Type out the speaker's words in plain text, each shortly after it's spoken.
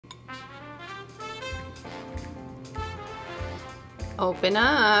Open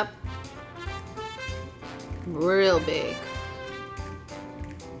up. Real big.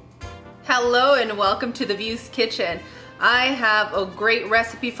 Hello and welcome to the View's Kitchen. I have a great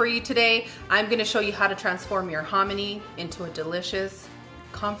recipe for you today. I'm going to show you how to transform your hominy into a delicious,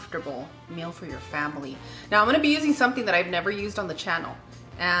 comfortable meal for your family. Now I'm going to be using something that I've never used on the channel.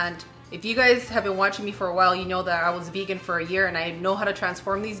 And if you guys have been watching me for a while, you know that I was vegan for a year and I know how to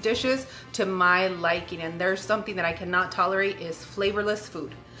transform these dishes to my liking. And there's something that I cannot tolerate is flavorless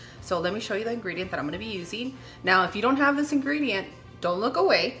food. So let me show you the ingredient that I'm going to be using. Now, if you don't have this ingredient, don't look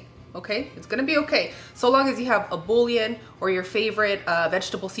away. Okay, it's gonna be okay. So long as you have a bouillon or your favorite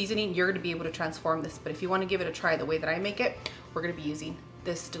vegetable seasoning, you're gonna be able to transform this. But if you wanna give it a try the way that I make it, we're gonna be using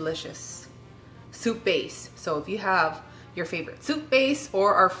this delicious soup base. So if you have your favorite soup base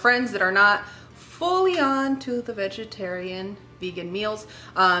or our friends that are not fully on to the vegetarian vegan meals,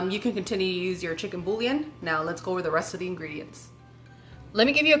 you can continue to use your chicken bouillon. Now let's go over the rest of the ingredients. Let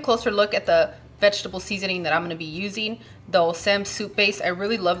me give you a closer look at the vegetable seasoning that I'm going to be using. The Osen soup base, I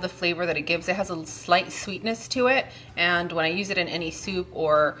really love the flavor that it gives. It has a slight sweetness to it, and when I use it in any soup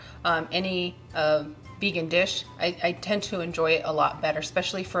or any vegan dish, I tend to enjoy it a lot better,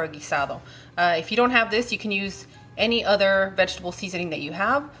 especially for a guisado. If you don't have this, you can use any other vegetable seasoning that you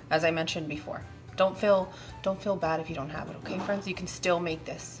have, as I mentioned before. Don't feel bad if you don't have it, okay friends? You can still make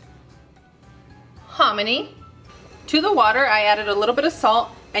this. Hominy. To the water, I added a little bit of salt,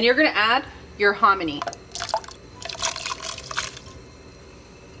 and you're going to add your hominy.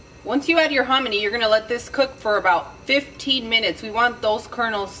 Once you add your hominy, you're going to let this cook for about 15 minutes. We want those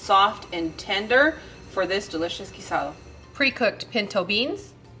kernels soft and tender for this delicious guisado. Pre-cooked pinto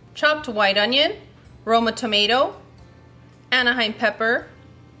beans, chopped white onion, Roma tomato, Anaheim pepper,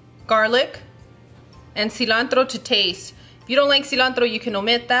 garlic, and cilantro to taste. If you don't like cilantro, you can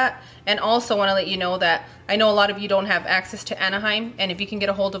omit that. And also want to let you know that I know a lot of you don't have access to Anaheim, and if you can get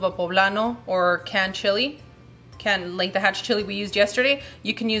a hold of a poblano or canned chili, like the hatch chili we used yesterday,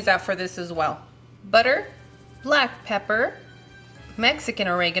 you can use that for this as well. Butter, black pepper, Mexican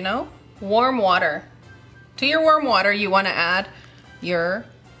oregano, warm water. To your warm water, you want to add your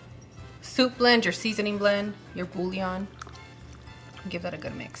soup blend, your seasoning blend, your bouillon. Give that a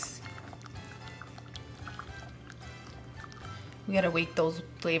good mix. We gotta wake those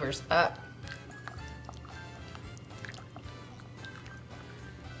flavors up.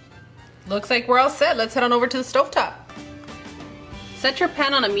 Looks like we're all set. Let's head on over to the stovetop. Set your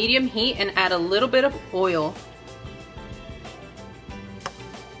pan on a medium heat and add a little bit of oil.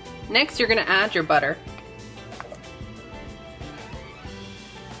 Next, you're gonna add your butter.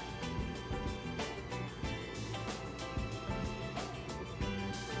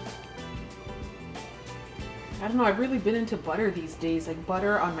 I don't know, I've really been into butter these days. Like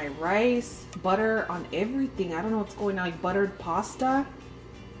butter on my rice, butter on everything. I don't know what's going on, like buttered pasta.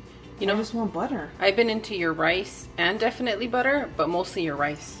 You know, I just want butter. I've been into your rice and definitely butter, but mostly your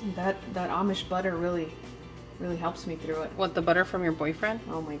rice. That Amish butter really helps me through it. What, the butter from your boyfriend?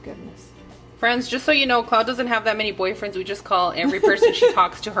 Oh my goodness. Friends, just so you know, Cloud doesn't have that many boyfriends. We just call every person she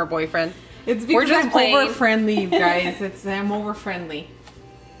talks to her boyfriend. It's because I'm over friendly, guys. I'm over friendly.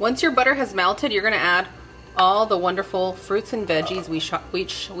 Once your butter has melted, you're gonna add all the wonderful fruits and veggies we shopped. We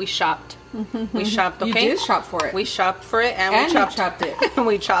shopped, okay? You did shop for it. We shopped for it and we chopped it.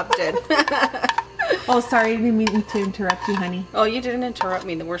 We chopped it. Oh, sorry, I didn't mean to interrupt you, honey. Oh, you didn't interrupt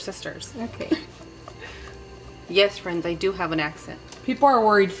me. We're sisters. Okay. Yes, friends, I do have an accent. People are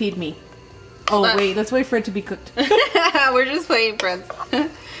worried. Feed me. Oh, wait. Let's wait for it to be cooked. We're just waiting, friends.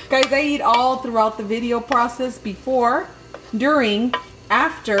 Guys, I eat all throughout the video process, before, during,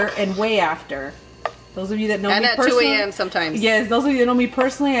 after, and way after. Those of you that know me personally. And at 2 a.m. sometimes. Yes, those of you that know me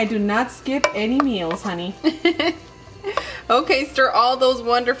personally, I do not skip any meals, honey. Okay, stir all those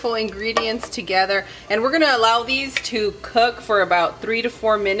wonderful ingredients together. And we're going to allow these to cook for about 3 to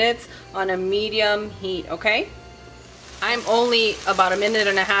 4 minutes on a medium heat, okay? I'm only about 1.5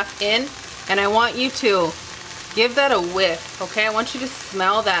 minutes in, and I want you to give that a whiff, okay? I want you to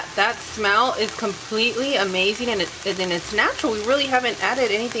smell that. That smell is completely amazing, and it's natural. We really haven't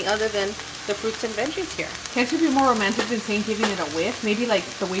added anything other than the fruits and veggies here. Can't you be more romantic than saying giving it a whiff? Maybe like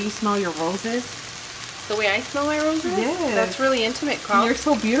the way you smell your roses? The way I smell my roses? Yes. That's really intimate, Carl. You're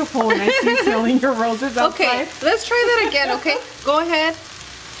so beautiful when I see you smelling your roses outside. Okay, let's try that again, okay? Go ahead.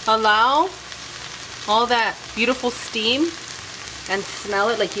 Allow all that beautiful steam and smell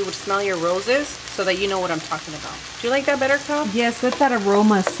it like you would smell your roses so that you know what I'm talking about. Do you like that better, Carl? Yes, let that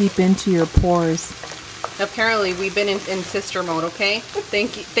aroma seep into your pores. Apparently, we've been in sister mode, okay?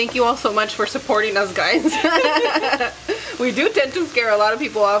 Thank you all so much for supporting us, guys. We do tend to scare a lot of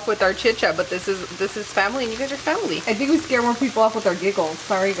people off with our chit chat, but this is family, and you guys are family. I think we scare more people off with our giggles.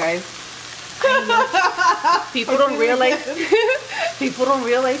 Sorry, guys. People don't realize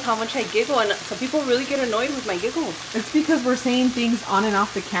how much I giggle, and some people really get annoyed with my giggles. It's because we're saying things on and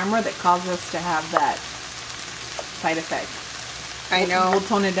off the camera that cause us to have that side effect. I know. We'll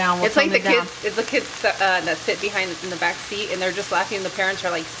tone it down. It's like the kids that sit behind in the back seat and they're just laughing and the parents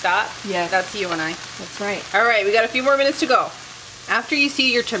are like, stop. Yes. That's you and I. That's right. All right, we got a few more minutes to go. After you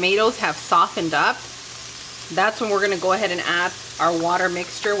see your tomatoes have softened up, that's when we're going to go ahead and add our water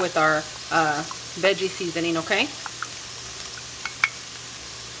mixture with our veggie seasoning, okay?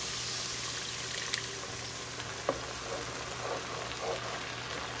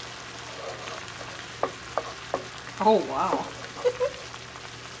 Oh, wow.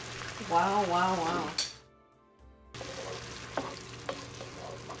 Wow, wow, wow.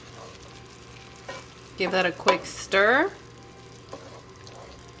 Give that a quick stir.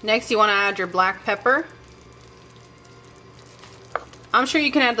 Next, you want to add your black pepper. I'm sure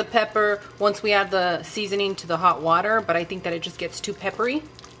you can add the pepper once we add the seasoning to the hot water, but I think that it just gets too peppery,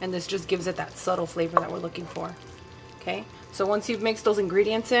 and this just gives it that subtle flavor that we're looking for. Okay, so once you've mixed those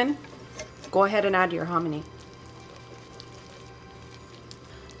ingredients in, go ahead and add your hominy.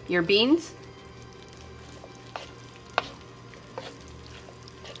 Your beans.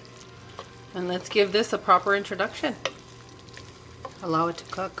 And let's give this a proper introduction. Allow it to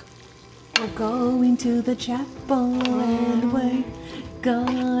cook. We're going to the chapel and we're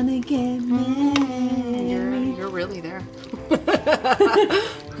gonna get married. You're really there.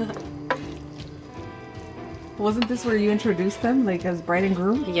 Wasn't this where you introduced them, like as bride and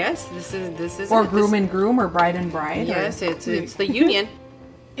groom? Yes, this is. Or groom and groom, or bride and bride. Yes, it's the union.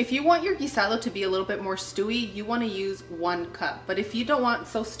 If you want your guisado to be a little bit more stewy, you want to use 1 cup. But if you don't want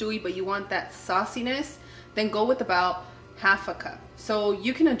so stewy, but you want that sauciness, then go with about half a cup. So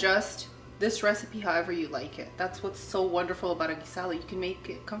you can adjust this recipe however you like it. That's what's so wonderful about a guisado. You can make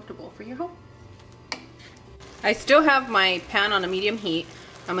it comfortable for your home. I still have my pan on a medium heat.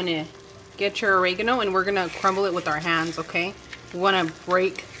 I'm gonna get your oregano and we're gonna crumble it with our hands, okay? We wanna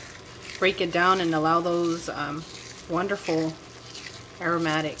break it down and allow those wonderful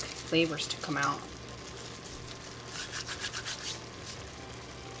aromatic flavors to come out.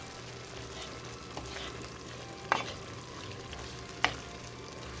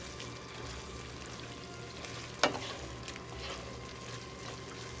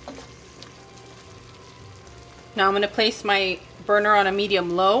 Now I'm going to place my burner on a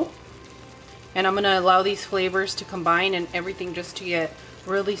medium low, and I'm going to allow these flavors to combine and everything just to get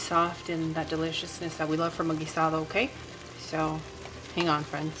really soft and that deliciousness that we love from a guisado, okay? So hang on,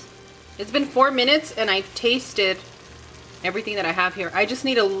 friends. It's been 4 minutes and I've tasted everything that I have here. I just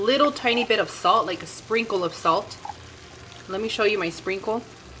need a little tiny bit of salt, like a sprinkle of salt. Let me show you my sprinkle.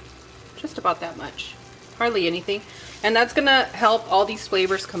 Just about that much. Hardly anything. And that's gonna help all these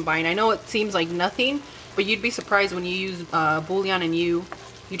flavors combine. I know it seems like nothing, but you'd be surprised when you use bouillon and you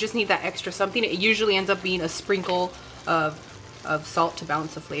just need that extra something. It usually ends up being a sprinkle of salt to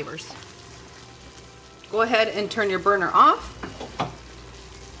balance the flavors. Go ahead and turn your burner off.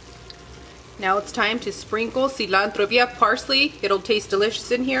 Now it's time to sprinkle cilantro. If you have parsley, it'll taste delicious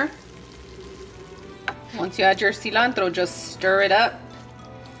in here. Once you add your cilantro, just stir it up.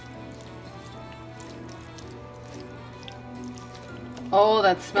 Oh,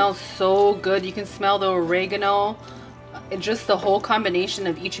 that smells so good. You can smell the oregano. Just the whole combination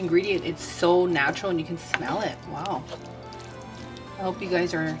of each ingredient, it's so natural and you can smell it. Wow. I hope you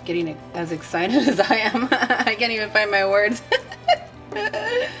guys are getting as excited as I am. I can't even find my words.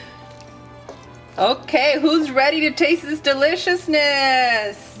 Okay, who's ready to taste this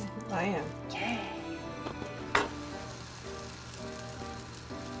deliciousness? I am. Yay.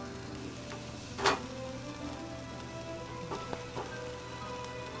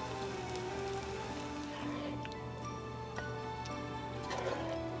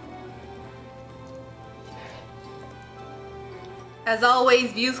 As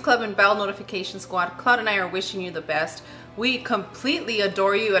always, Views Club and Bell Notification Squad, Claude and I are wishing you the best. We completely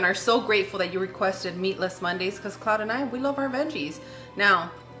adore you and are so grateful that you requested Meatless Mondays, because Claude and I, we love our veggies.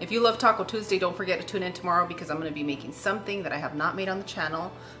 Now, if you love Taco Tuesday, don't forget to tune in tomorrow, because I'm going to be making something that I have not made on the channel,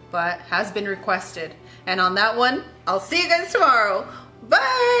 but has been requested. And on that one, I'll see you guys tomorrow.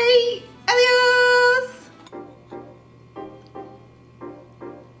 Bye! Adios!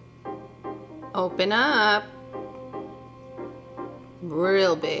 Open up.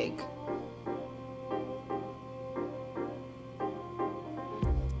 Real big.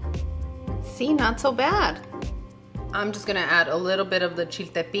 See, not so bad. I'm just gonna add a little bit of the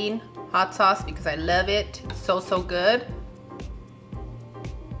chiltepin hot sauce because I love it. It's so, so good.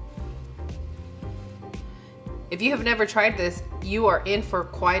 If you have never tried this, you are in for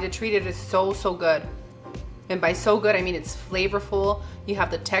quite a treat. It is so, so good. And by so good, I mean it's flavorful. You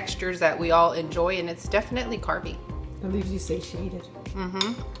have the textures that we all enjoy, and it's definitely carby. It leaves you satiated.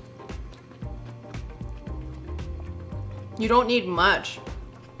 Mm-hmm. You don't need much,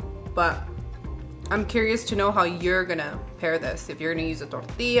 but I'm curious to know how you're gonna pair this. If you're gonna use a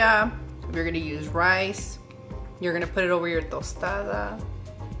tortilla, if you're gonna use rice, you're gonna put it over your tostada.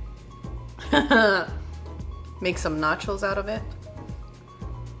 Make some nachos out of it.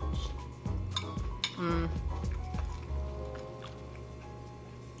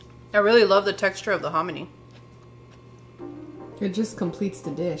 I really love the texture of the hominy. It just completes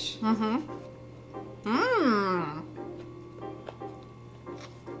the dish.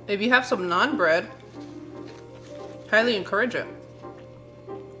 If you have some naan bread, highly encourage it.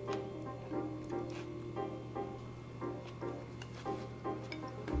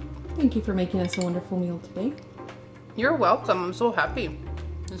 Thank you for making us a wonderful meal today. You're welcome. I'm so happy.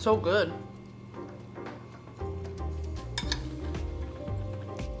 It's so good.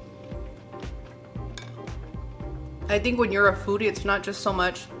 I think when you're a foodie, it's not just so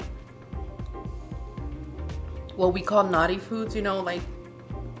much what we call naughty foods, you know, like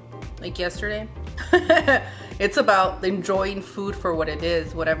yesterday. It's about enjoying food for what it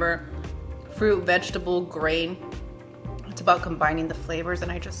is, whatever fruit, vegetable, grain. It's about combining the flavors,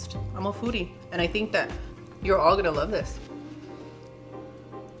 and I'm a foodie, and I think that you're all gonna love this.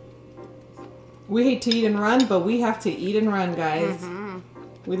 We hate to eat and run, but we have to eat and run, guys.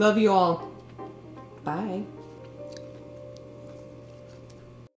 We love you all. Bye.